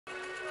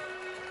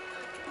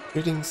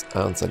Greetings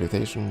and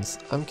salutations,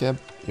 I'm Keb,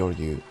 you're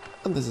you,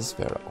 and this is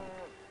Pharaoh.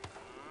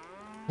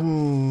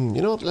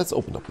 You know what, let's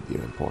open up the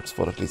beer imports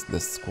for at least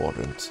this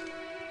quadrant.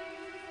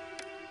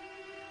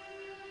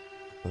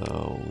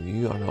 So,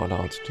 you are now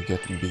allowed to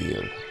get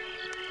beer.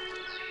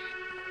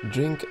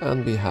 Drink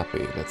and be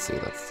happy, let's see,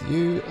 that's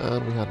you,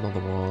 and we had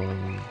another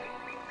one.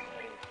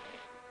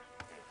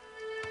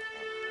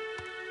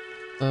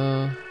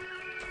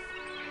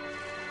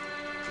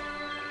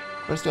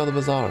 Where's the other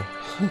bazaar?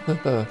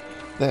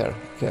 There,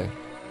 okay.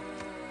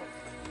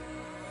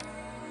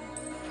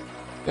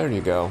 There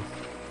you go.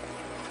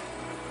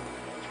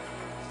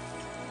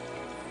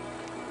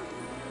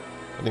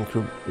 And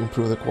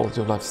improve the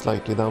quality of life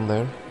slightly down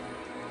there.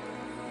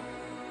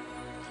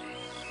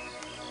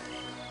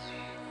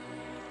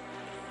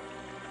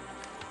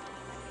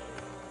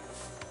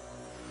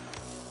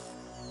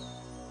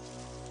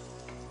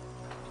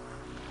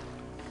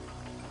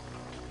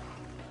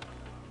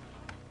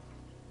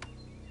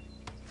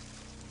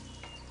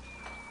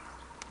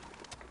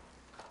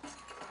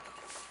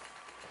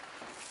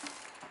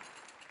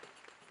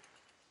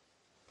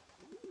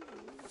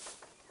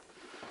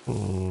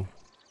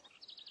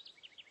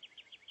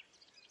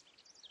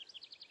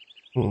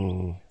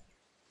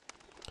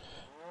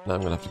 Now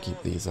I'm gonna have to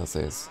keep these as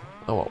is.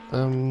 Oh well,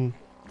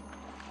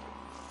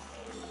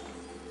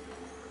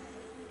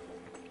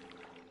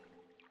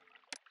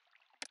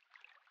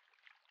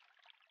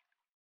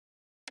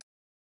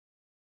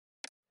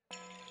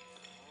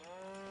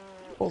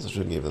 also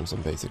should give them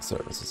some basic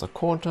services. A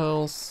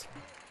courthouse,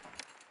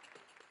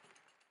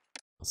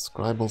 a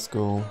scribal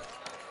school.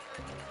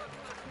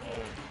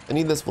 I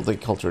need this for the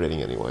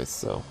culturating anyways,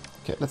 so...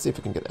 Okay, let's see if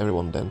we can get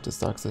everyone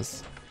dentist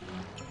access.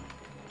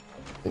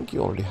 I think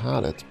you already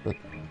had it, but...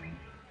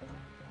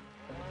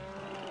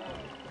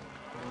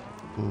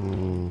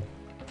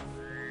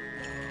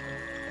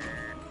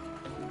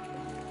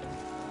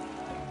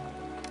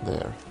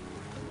 There.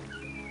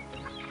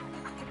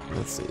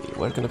 Let's see,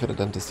 where can I fit a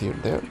dentist here?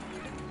 There.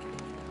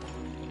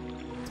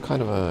 It's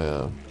kind of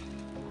a...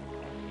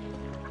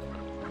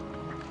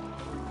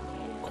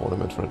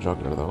 ornament for a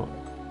juggler, though.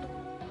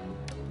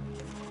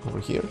 Over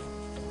here.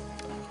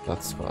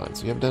 That's fine.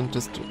 So you have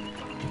dentist.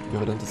 You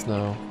have a dentist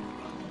now.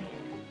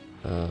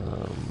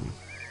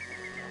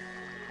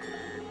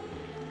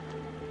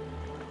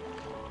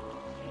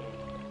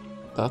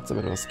 That's a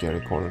bit of a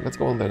scary corner. Let's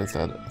go on there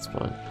instead. That's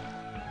fine.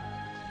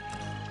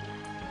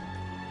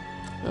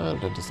 And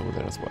dentist over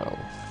there as well.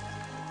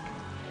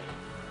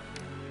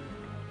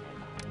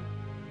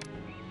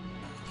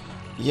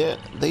 Yeah,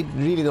 they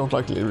really don't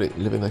like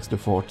living next to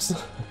forts.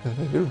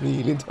 They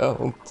really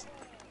don't.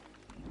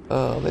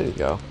 Oh, there you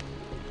go.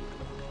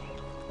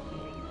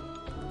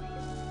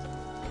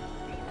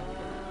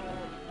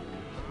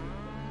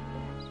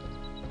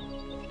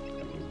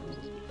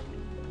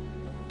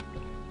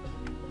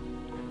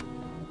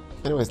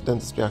 Anyways,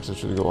 dentistry actually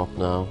should go up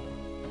now.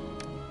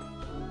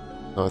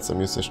 No, it's a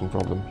musician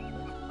problem.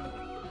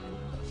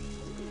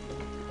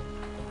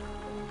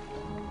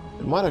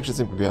 It might actually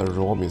simply be a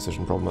raw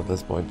musician problem at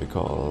this point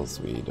because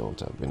we don't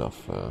have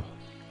enough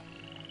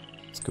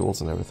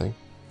schools and everything.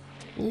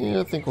 Yeah,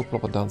 I think we'll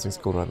plop a dancing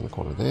school right in the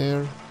corner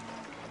there.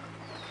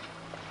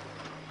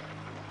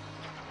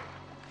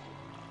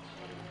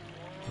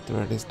 But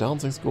there these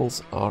dancing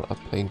schools are a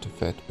pain to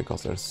fit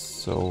because they're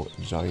so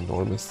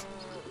ginormous.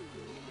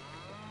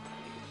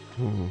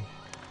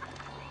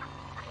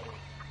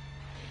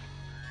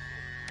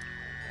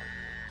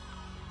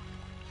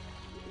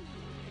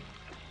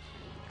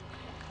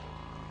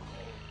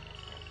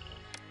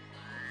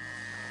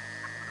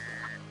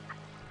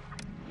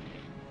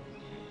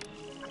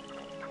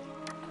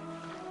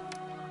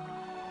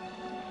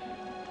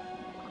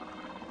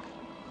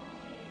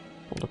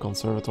 The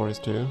conservatories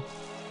too.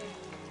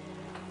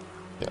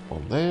 Yeah,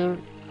 one there.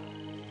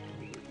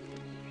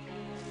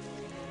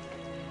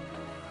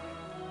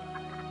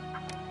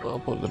 I'll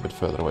put it a little bit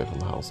further away from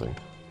the housing.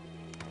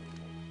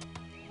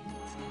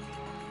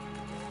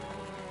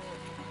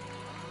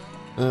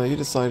 You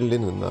decide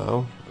linen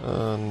now,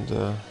 and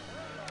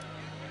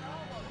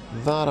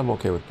that I'm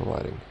okay with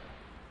providing.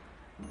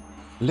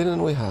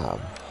 Linen we have.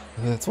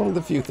 It's one of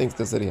the few things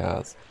the city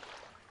has.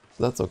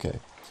 That's okay.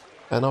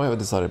 And now we have a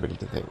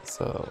desirability thing,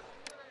 so...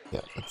 Yeah,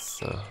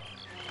 let's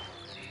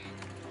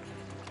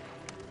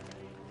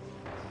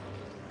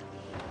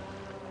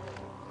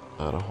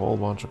add a whole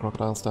bunch of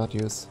crocodile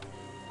statues.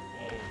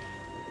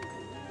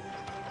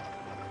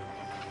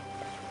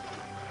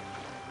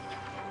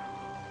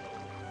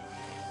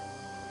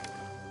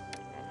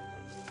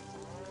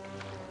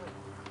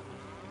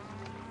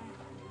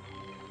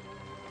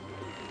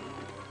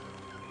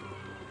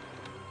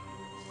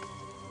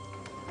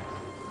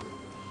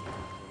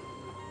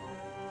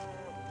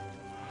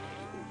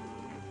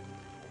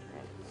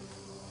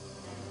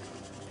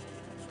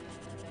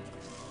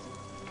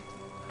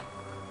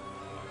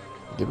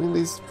 Giving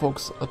these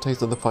folks a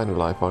taste of the finer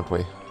life, aren't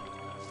we?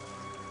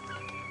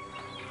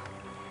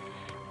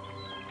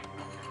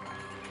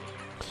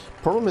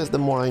 Problem is, the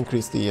more I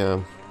increase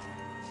the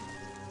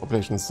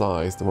population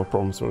size, the more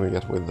problems we're going to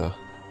get with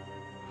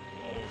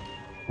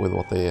with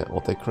what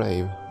they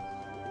crave.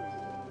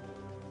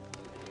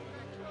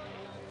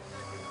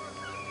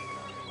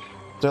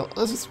 Still,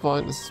 this is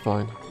fine. This is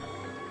fine.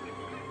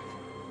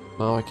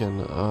 Now I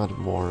can add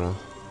more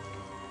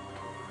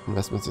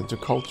investments into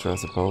culture, I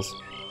suppose.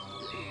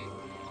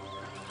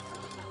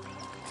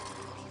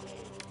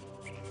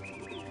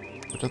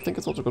 Which I think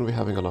it's also going to be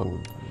having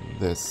along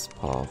this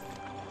path.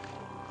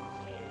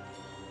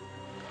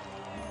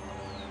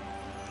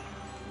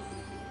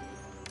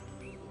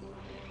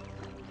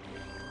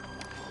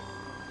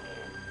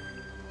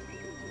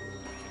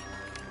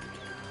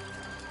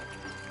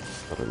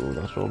 Gotta remove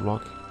that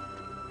roadblock.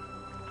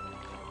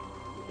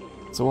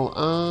 So we'll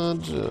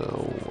add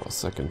a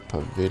second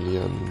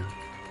pavilion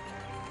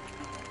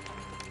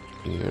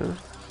here.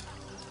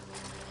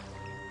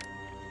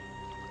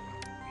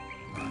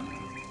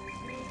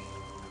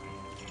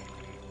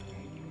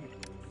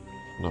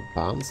 And a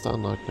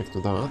bandstand right next to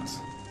that.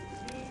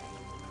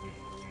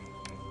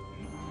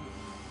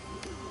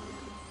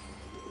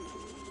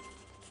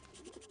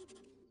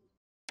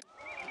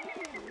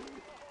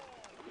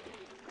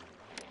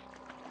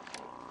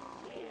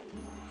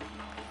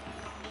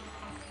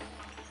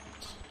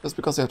 That's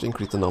because you have to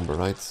increase the number,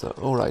 right? So,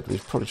 oh right, we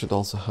probably should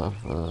also have...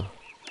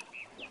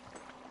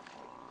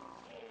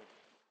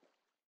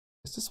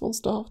 Is this one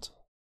staffed?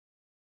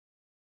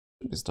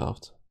 Should be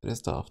staffed. It is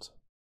staffed.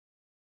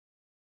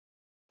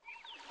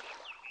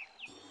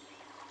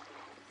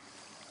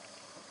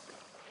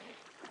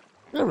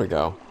 There we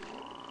go.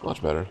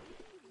 Much better.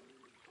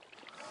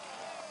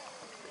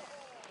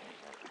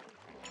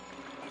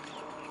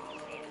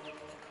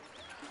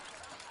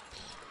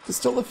 Is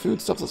still the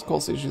food stuff that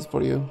causes issues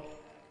for you?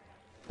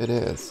 It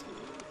is.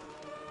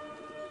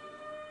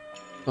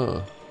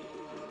 Huh.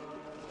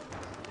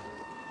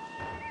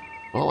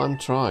 Well, I'm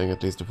trying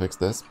at least to fix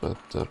this, but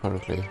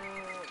apparently...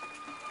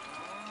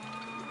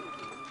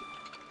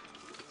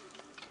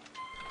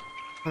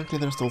 Apparently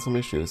there's still some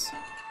issues.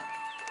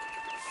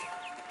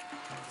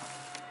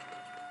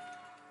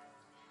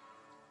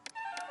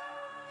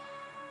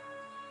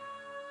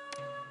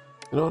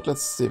 You know what,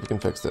 let's see if we can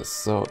fix this.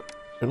 So,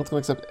 you're not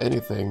going to accept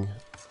anything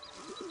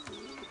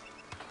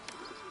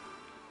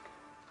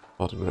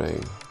but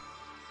grain.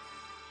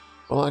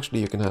 Well, actually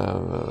you can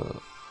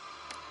have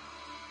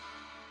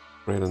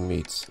grain and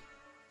meat.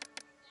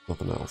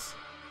 Nothing else.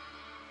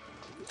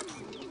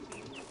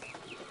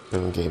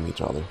 Grain and game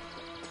each other.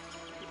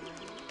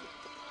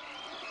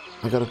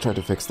 I gotta try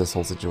to fix this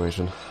whole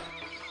situation.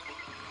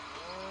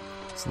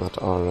 So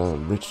that our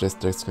rich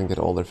districts can get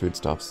all their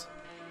foodstuffs.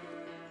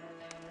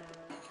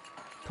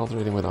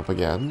 Cultivating went up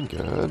again,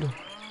 good.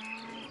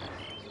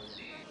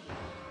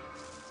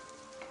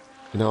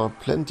 You know,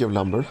 plenty of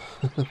lumber.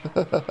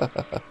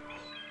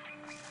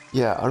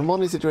 Yeah, our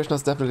money situation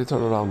has definitely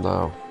turned around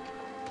now.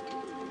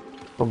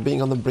 From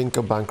being on the brink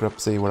of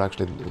bankruptcy, we're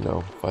actually, you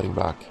know, fighting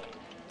back.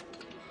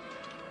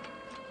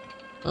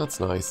 That's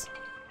nice.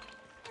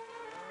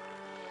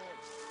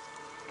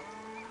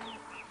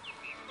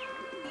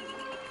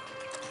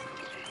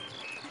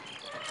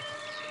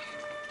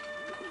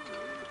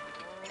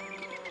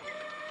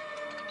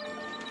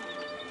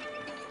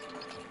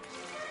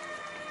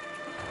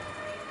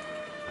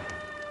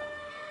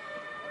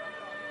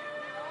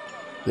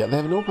 Yeah, they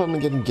have no problem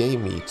getting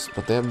game meat,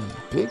 but they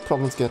have big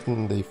problems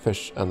getting the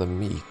fish and the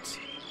meat.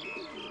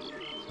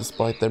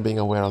 Despite there being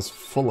a warehouse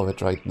full of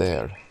it right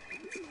there.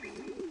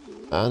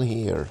 And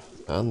here.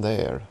 And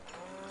there.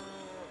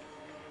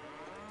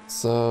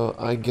 So,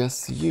 I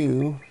guess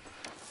you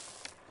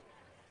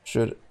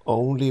should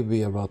only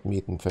be about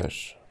meat and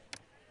fish.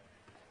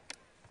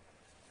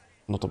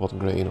 Not about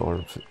grain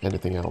or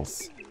anything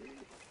else.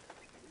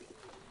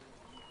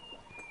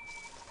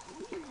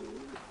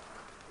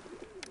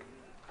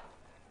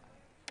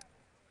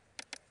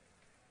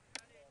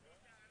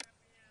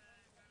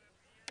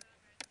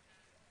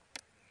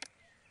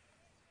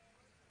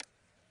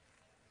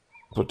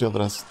 Put the other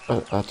rest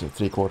at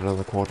 3/4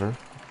 and 1/4.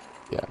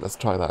 Yeah, let's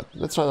try that.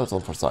 Let's try that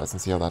on for size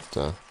and see how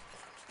that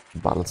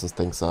balances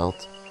things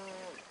out.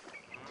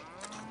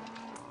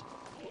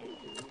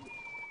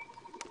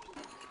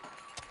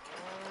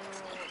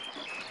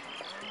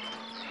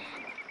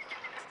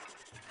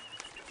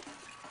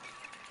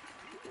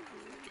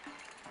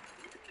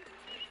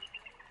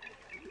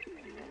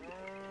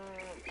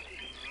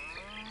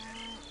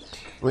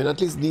 I mean, at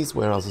least these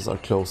warehouses are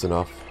close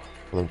enough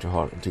for them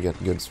to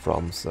get goods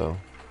from, so...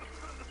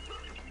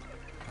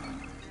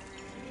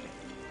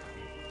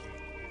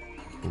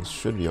 Things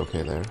should be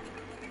okay there.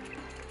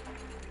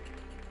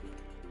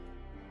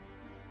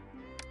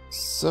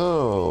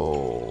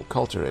 So,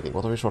 culture rating,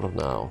 what are we short of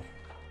now?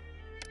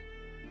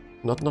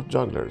 Not enough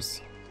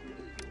jugglers.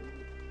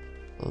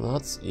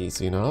 That's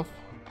easy enough.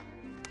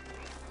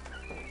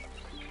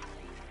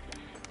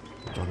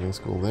 Juggling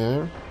school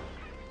there.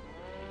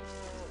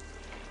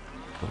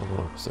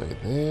 Say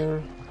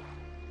there.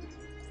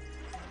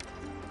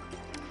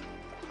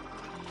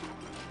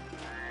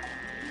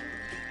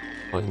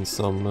 Find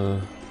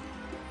some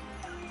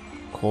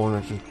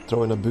corner to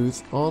throw in a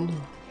booth on.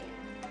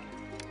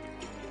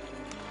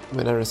 I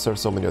mean, I reserve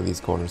so many of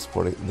these corners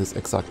for this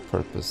exact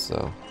purpose,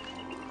 so...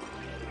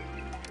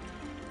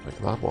 Like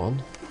that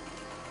one.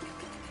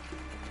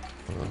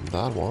 And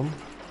that one.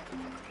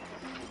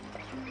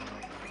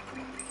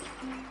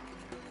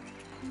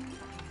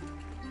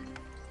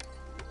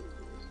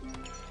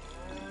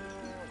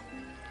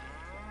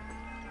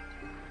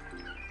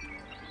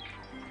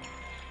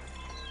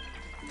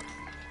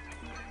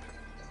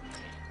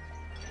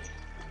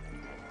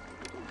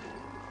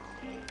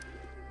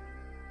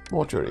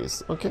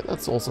 Mortuaries. Okay,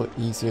 that's also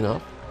easy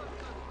enough.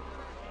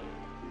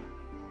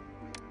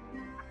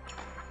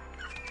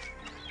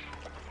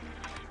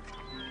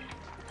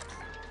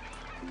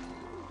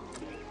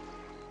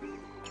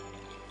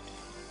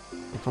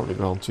 I'll probably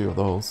ground 2 of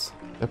those.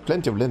 There are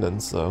plenty of linen,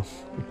 so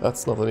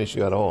that's not an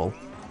issue at all.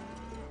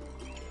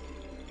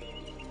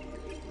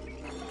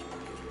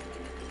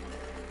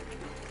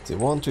 Let's see,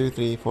 1, 2,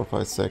 3, 4,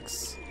 5,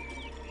 6.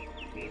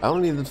 I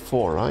only needed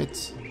 4,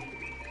 right?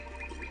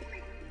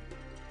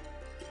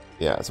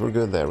 Yeah, so we're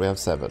good there. We have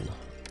 7.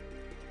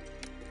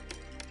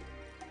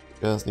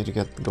 Just need to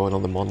get going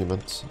on the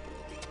monument.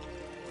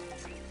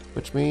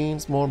 Which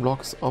means more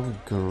blocks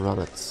of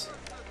granite.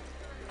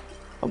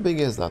 How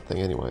big is that thing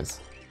anyways?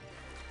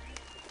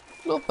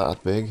 Not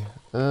that big.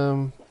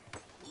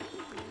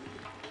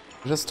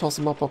 Just toss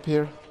him up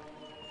here.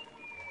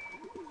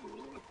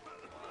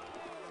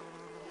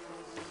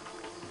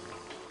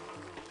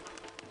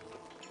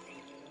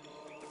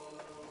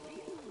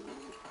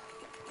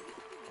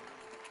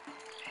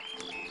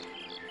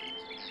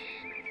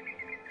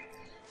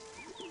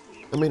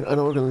 I mean, I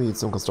know we're gonna need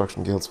some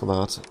construction guilds for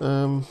that.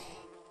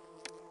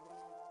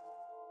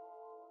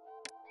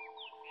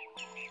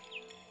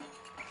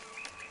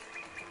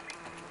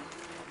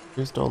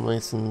 Two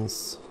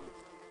stonemasons.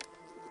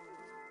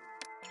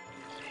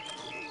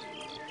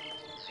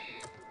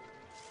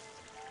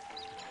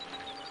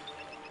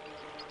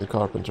 The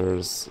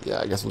carpenters.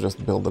 Yeah, I guess we'll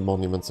just build the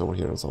monuments over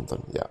here or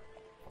something. Yeah,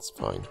 it's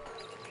fine.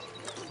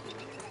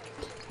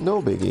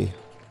 No biggie.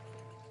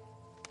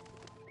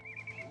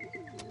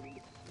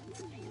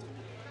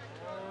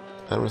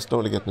 And we're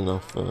slowly getting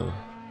enough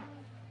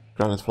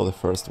granite for the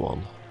first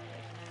one.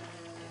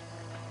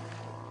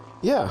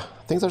 Yeah,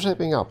 things are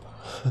shaping up.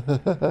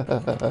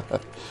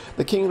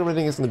 The kingdom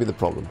rating is going to be the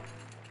problem.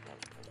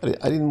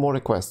 I need more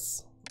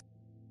requests.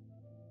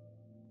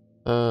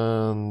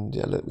 And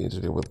yeah, let me need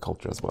to deal with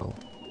culture as well.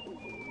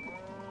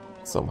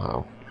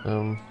 Somehow.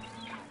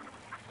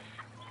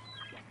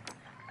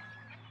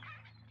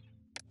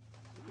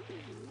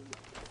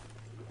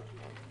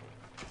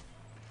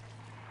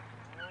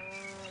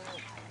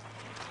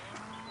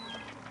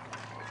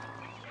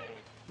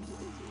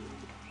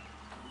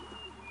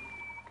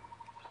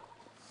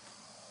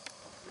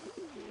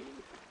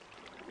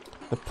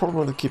 The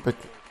problem with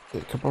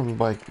the problem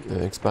by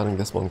expanding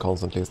this one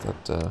constantly is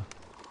that,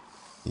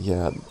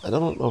 yeah, I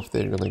don't know if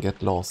they're gonna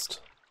get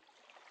lost,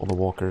 all the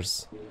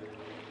walkers.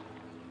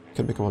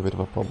 Could become a bit of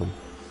a problem.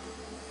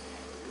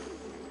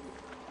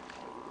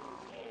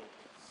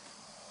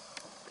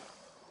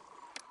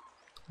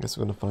 Guess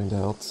we're gonna find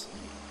out.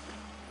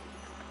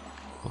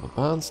 On the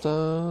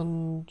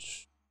bandstand.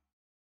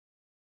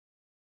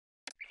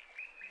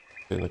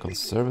 In the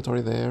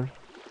conservatory there.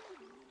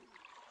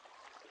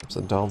 Ups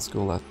and down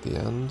school at the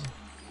end.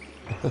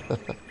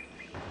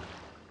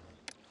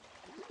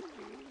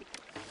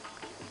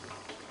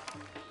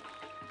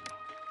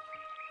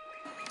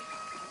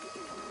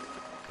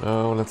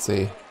 Oh, let's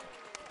see. They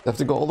have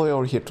to go all the way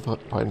over here to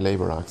find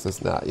labor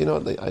access. Nah, you know,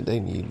 they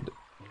need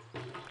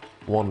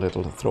one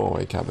little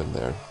throwaway cabin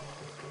there.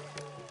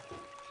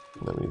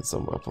 And then we need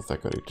some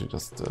apothecary to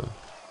just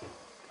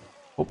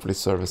hopefully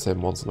service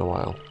him once in a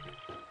while.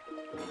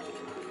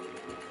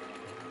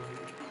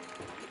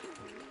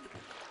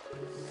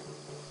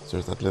 So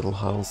there's that little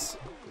house.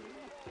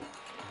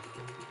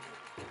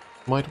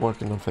 Might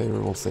work in our favor,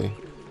 we'll see.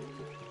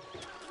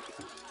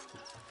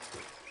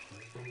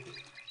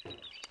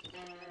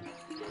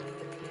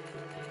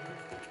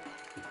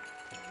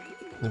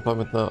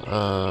 Employment now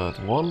at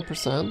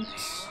 1%.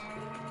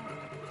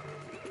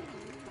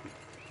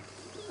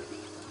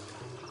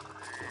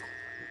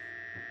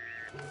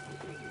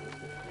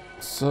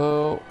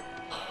 So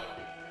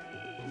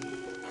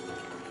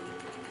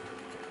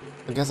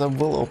I guess I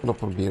will open up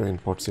for beer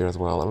imports here as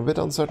well. I'm a bit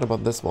uncertain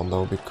about this one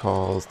though,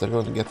 because they're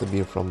going to get the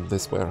beer from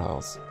this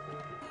warehouse.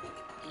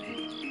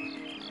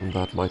 And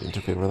that might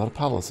interfere with our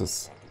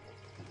palaces.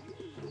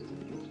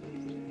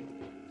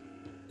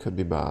 Could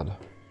be bad.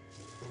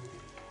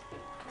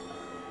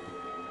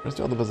 Where's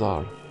the other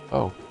bazaar?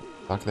 Oh,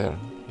 back there.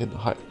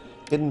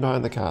 Hidden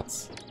behind the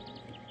cats.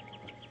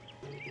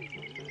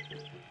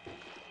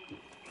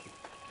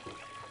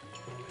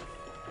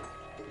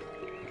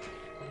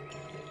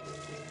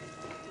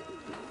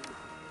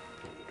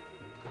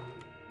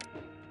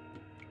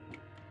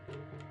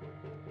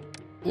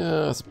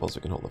 Yeah, I suppose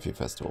we can hold a few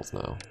festivals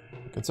now.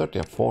 We can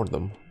certainly afford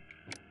them.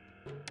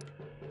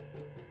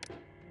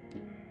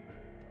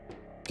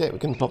 Okay, we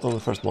can pop down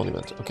the first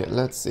monument. Okay,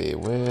 let's see.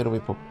 Where do we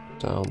pop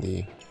down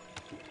the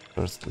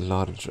first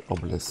large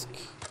obelisk?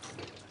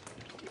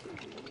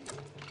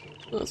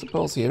 I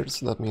suppose here,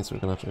 so that means we're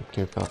gonna have to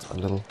clear cut a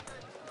little.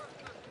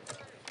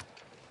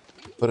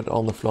 Put it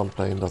on the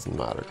floodplain doesn't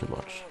matter too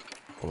much,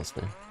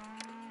 honestly.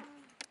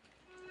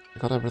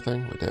 We got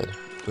everything? We did.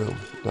 Boom.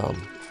 Done.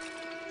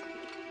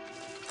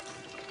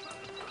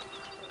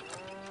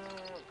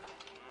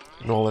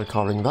 And while they're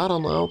carving that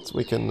on out,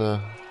 we can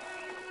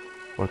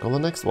work on the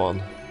next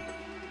one.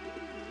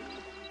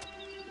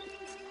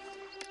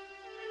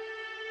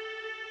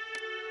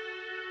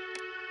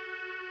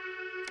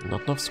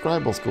 Not enough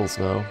scribal schools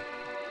now.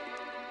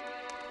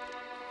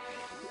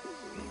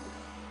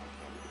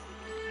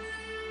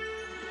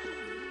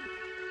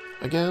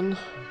 Again,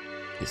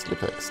 easily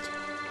fixed.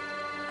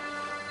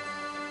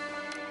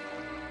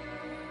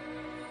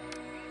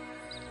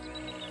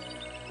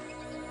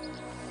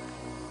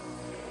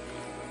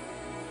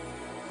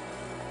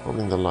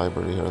 Building the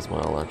library here as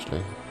well,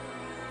 actually.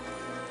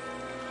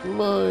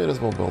 Might as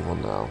well build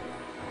one now.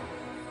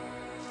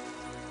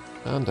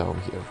 And down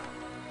here.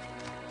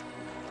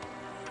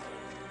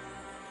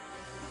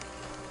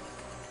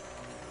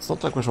 It's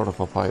not like we're short of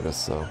papyrus,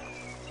 so...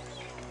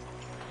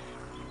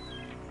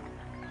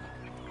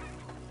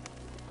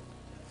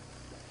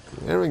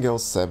 There we go,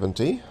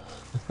 70.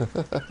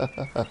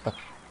 A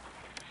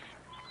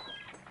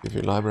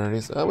few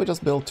libraries. We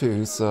just built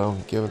 2, so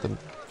give it a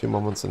few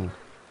moments and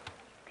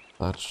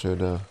that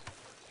should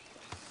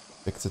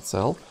fix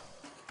itself.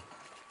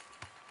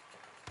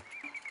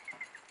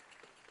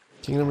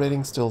 Kingdom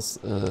rating still...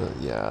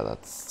 yeah,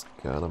 that's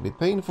gonna be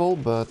painful,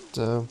 but...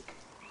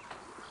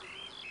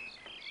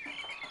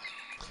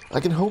 I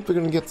can hope we're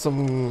gonna get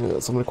some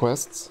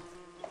requests.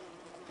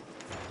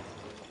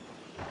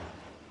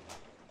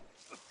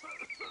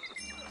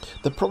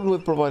 The problem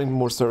with providing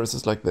more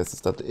services like this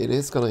is that it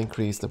is gonna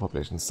increase the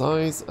population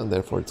size, and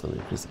therefore it's gonna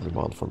increase the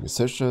demand for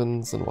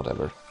musicians and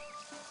whatever.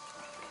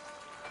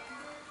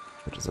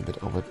 Which is a bit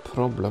of a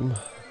problem.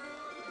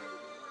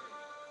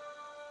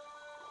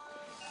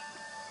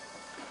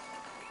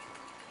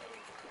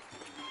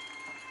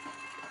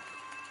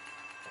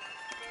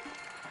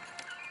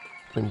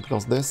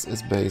 Because this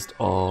is based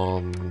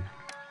on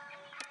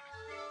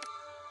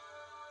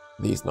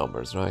these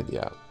numbers, right?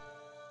 Yeah,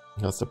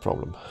 that's the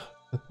problem.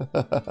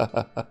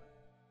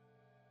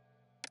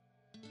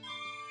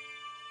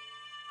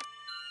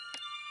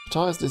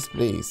 Ptah is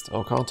displeased.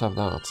 Oh, can't have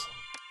that.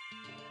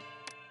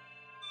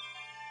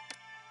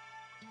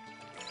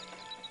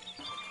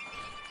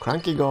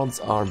 Cranky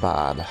gods are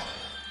bad,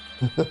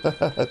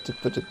 to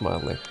put it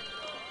mildly.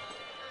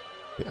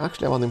 We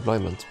actually have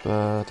unemployment,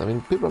 but I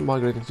mean, people are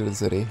migrating to the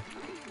city.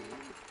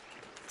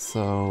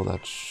 So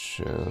that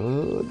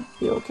should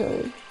be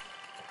okay.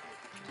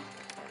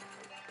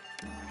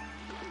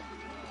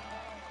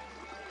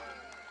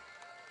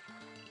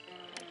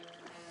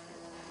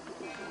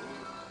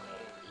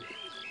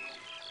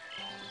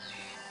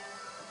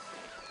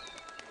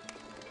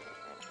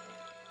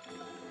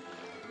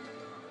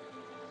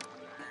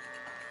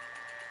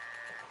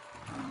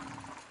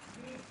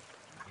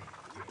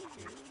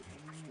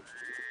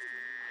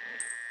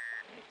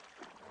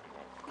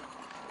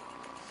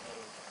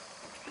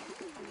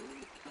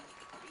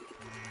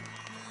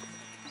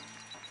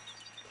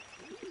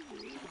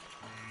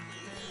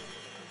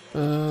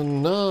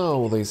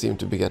 Now they seem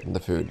to be getting the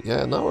food.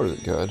 Yeah, now we're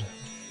good.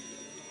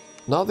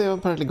 Now they've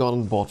apparently gone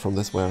and bought from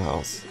this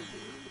warehouse.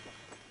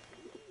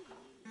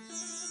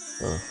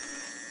 Huh.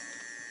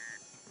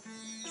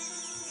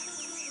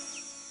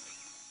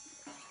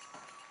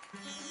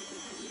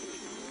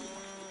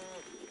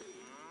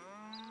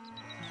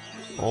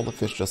 All the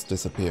fish just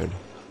disappeared.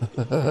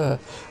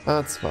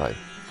 That's fine.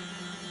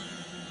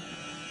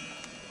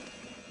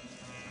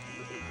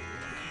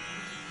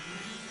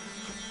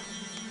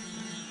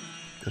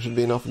 There should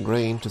be enough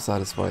grain to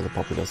satisfy the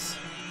populace.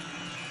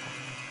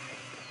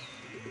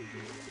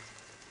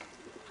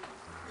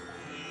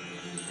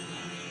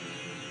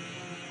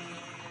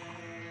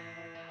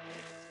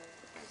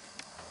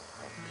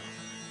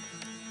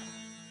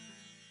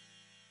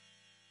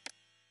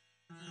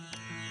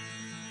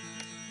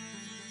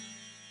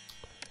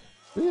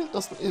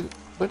 Yeah,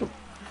 wait,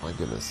 my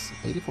goodness,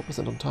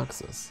 84% on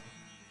taxes.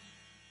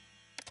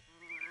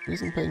 Who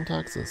isn't paying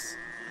taxes?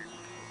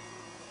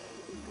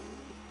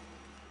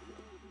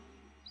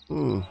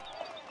 Because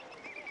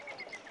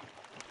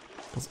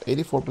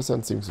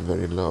 84% seems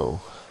very low.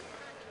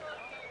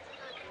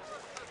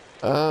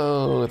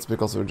 Oh, it's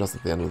because we're just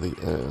at the end of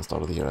the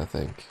start of the year, I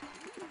think.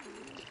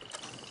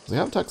 So you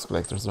have tax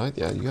collectors, right?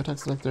 Yeah, you have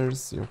tax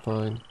collectors, you're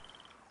fine.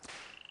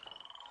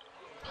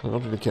 I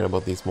don't really care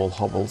about these small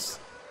hovels.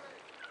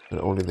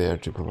 They're only there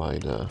to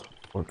provide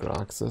worker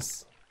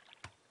access.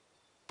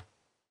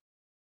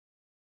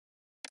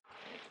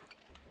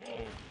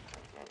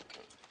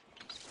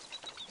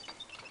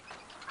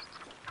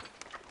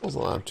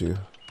 Also add 2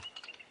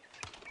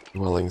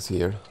 dwellings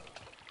here.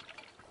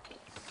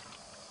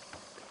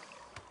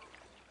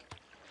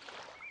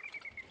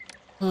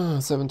 Ah,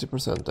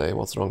 70%, eh?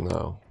 What's wrong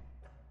now?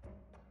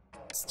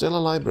 Still a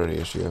library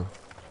issue.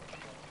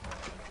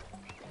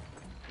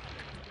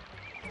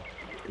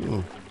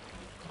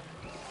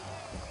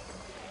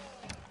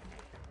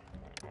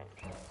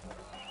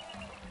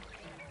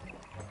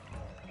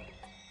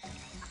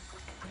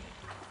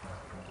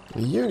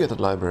 You get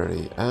the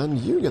library, and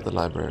you get the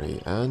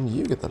library, and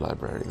you get the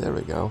library. There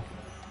we go.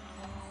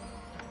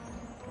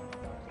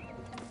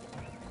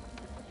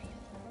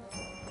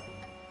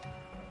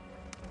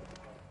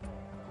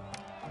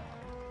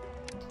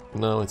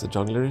 No, it's a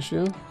juggler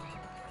issue.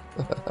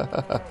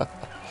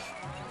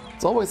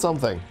 It's always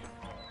something.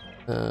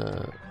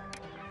 Put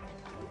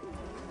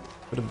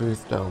a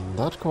booth down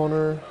that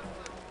corner.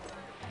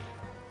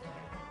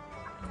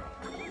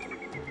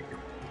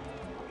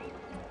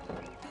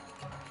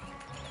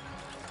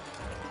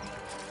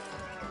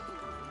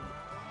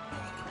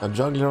 A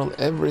juggler on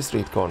every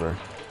street corner.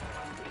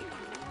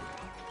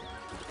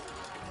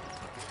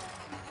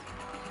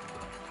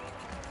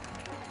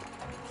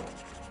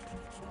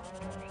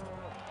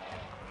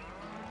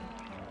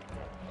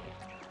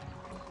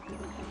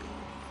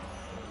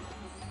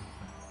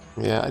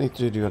 Yeah, I need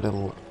to do a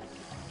little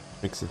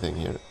tricksy thing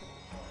here.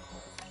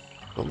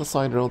 On the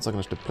side roads I'm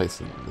going to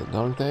place the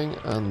darn thing,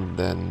 and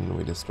then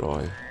we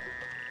destroy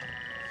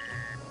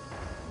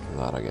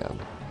that again.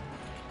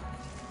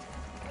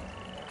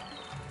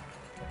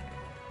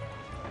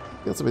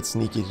 Feels a bit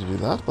sneaky to do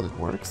that, but it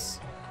works.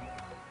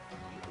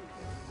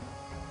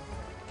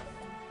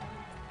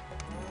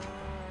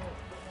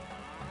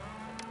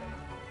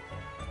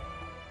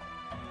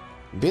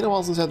 Been a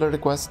while since I had a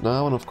request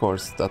now, and of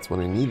course that's when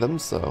we need them,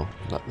 so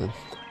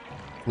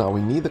now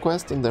we need the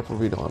quest and therefore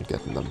we aren't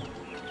getting them.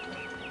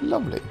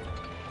 Lovely.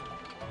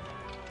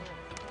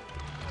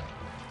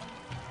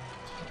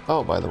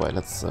 Oh, by the way,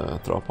 let's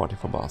throw a party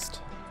for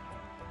Bast.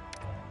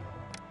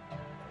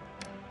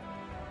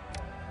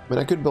 I mean,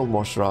 I could build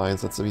more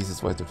shrines, that's the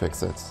easiest way to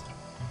fix it.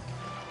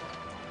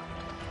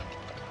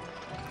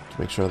 To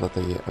make sure that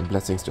the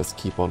blessings just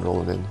keep on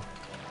rolling in.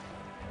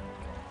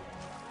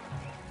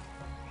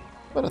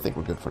 But I think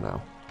we're good for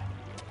now.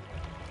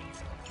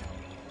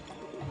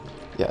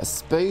 Yeah,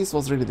 space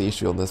was really the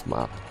issue on this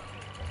map.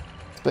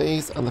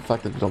 Space and the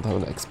fact that we don't have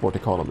an export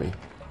economy.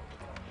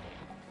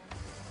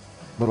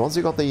 But once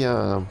you got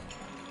the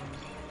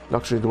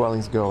luxury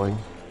dwellings going,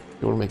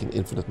 you were making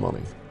infinite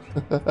money.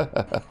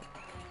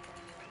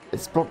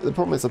 The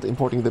problem is that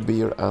importing the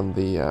beer and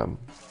the,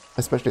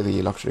 especially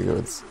the luxury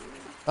goods,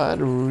 that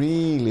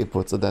really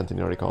puts a dent in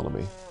your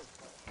economy.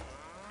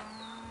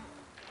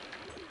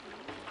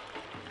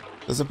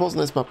 I suppose in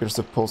this map you're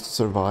supposed to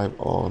survive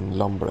on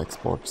lumber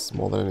exports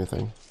more than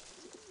anything.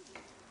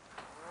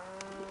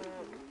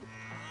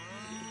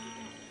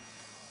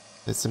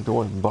 They simply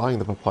weren't buying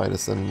the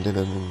papyrus and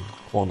linen in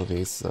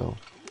quantities, so...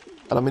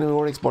 And I mean, we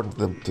were exporting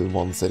them to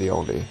one city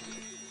only.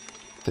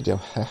 City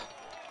of Heh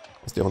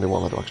was the only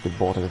one that actually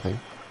bought anything.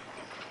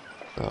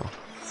 So...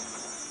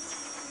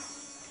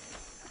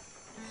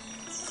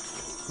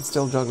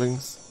 Still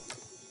jugglings.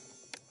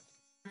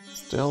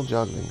 Still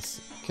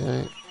jugglings.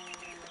 Okay.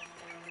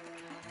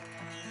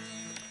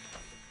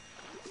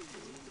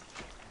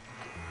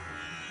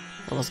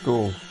 That was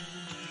cool.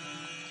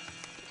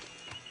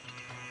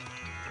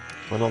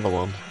 Another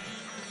one.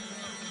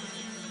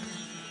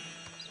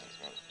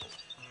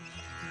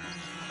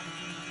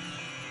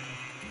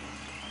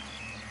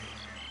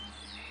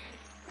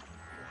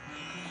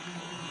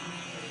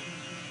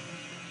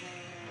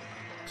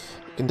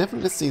 You can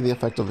definitely see the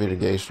effect of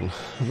irrigation.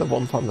 The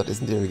one farm that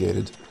isn't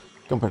irrigated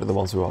compared to the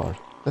ones who are.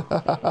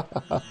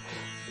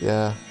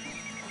 Yeah.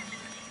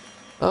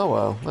 Oh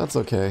well, that's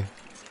okay.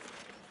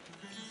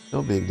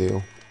 No big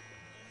deal.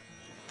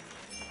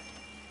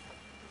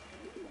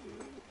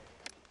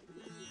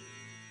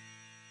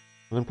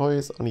 And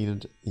employees are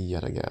needed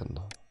yet again.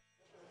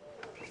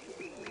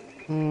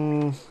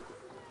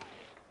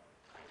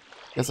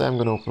 Guess I am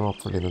gonna open up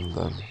for linen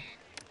then.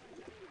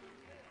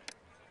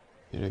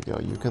 Here you go,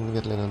 you can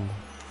get linen.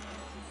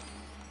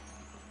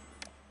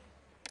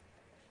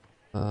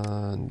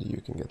 And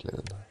you can get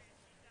linen.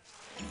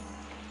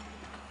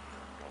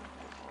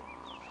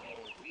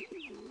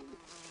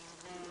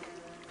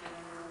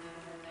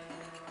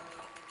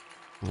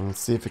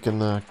 Let's see if we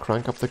can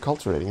crank up the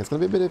culture rating. It's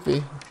gonna be a bit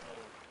iffy.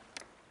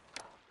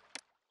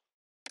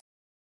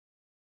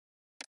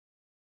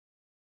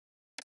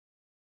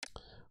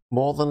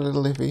 More than a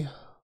little iffy.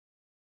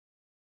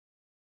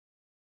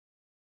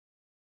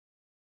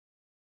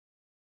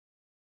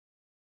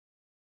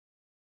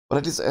 But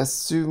at least I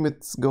assume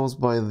it goes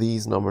by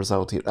these numbers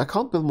out here. I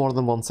can't build more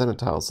than one Senate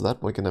house, so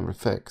that we can never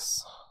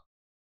fix.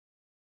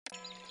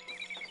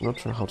 Not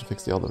sure how to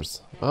fix the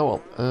others.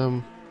 Oh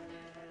well,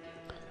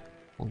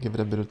 we'll give it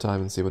a bit of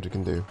time and see what we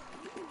can do.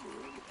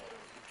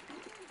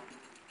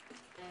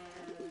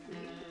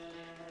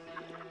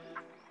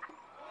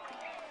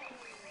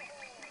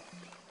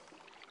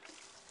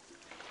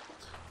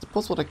 I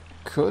suppose what I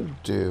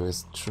could do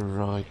is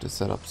try to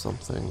set up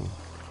something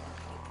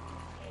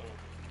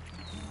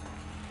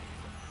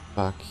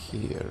back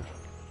here.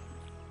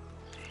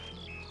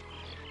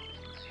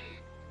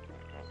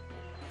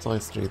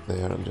 Side street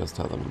there and just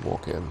have them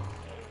walk in.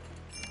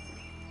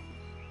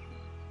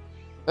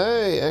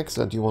 Hey,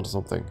 excellent, you wanted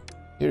something.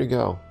 Here you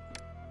go.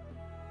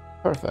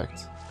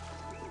 Perfect.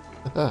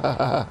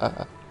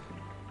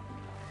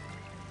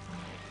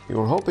 You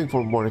were hoping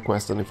for more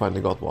requests and you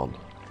finally got one.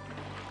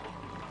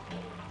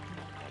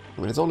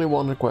 I mean, it's only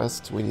one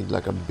request, we need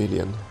like 1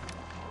 billion.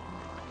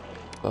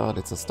 But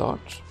it's a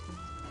start.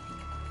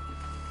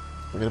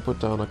 We're gonna put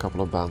down a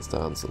couple of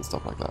bandstands and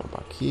stuff like that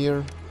back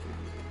here.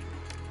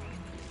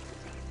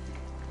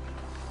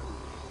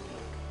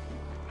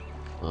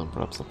 And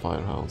perhaps a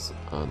firehouse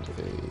and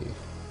a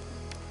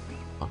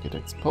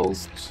architect's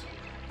post.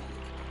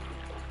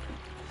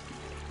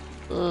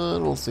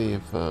 And we'll see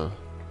if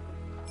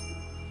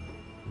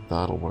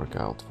that'll work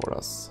out for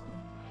us.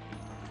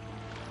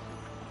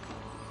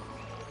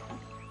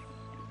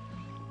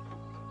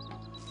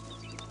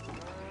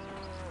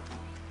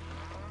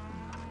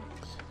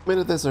 I mean,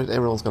 at this rate,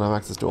 everyone's going to have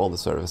access to all the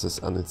services,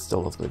 and it's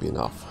still not going to be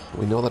enough.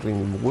 We know that we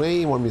need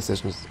way more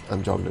musicians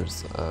and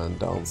jugglers and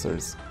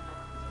dancers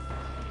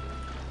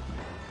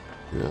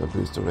to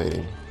boost the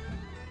rating.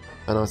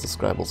 I know it's a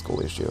Scrabble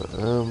school issue.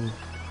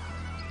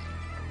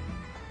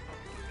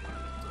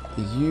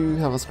 You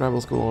have a Scrabble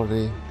school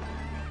already. You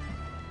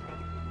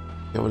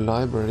have a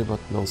library, but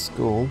no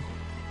school.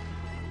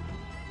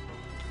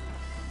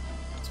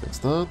 Let's fix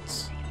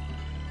that.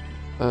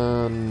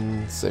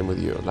 And same with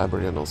you,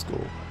 library and no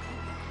school.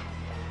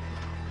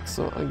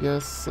 So I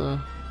guess,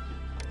 here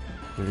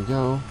we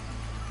go.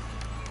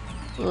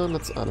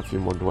 Let's add a few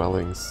more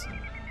dwellings.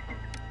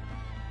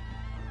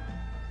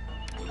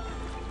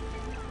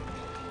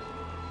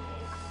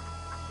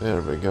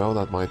 There we go,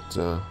 that might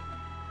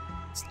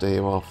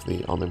stave off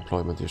the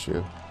unemployment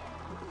issue.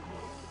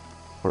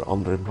 Or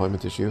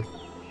underemployment issue.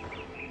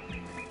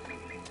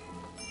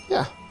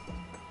 Yeah.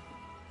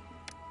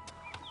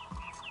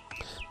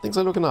 Things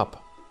are looking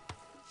up.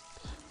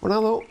 For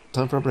now though,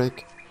 time for a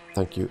break.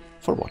 Thank you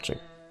for watching.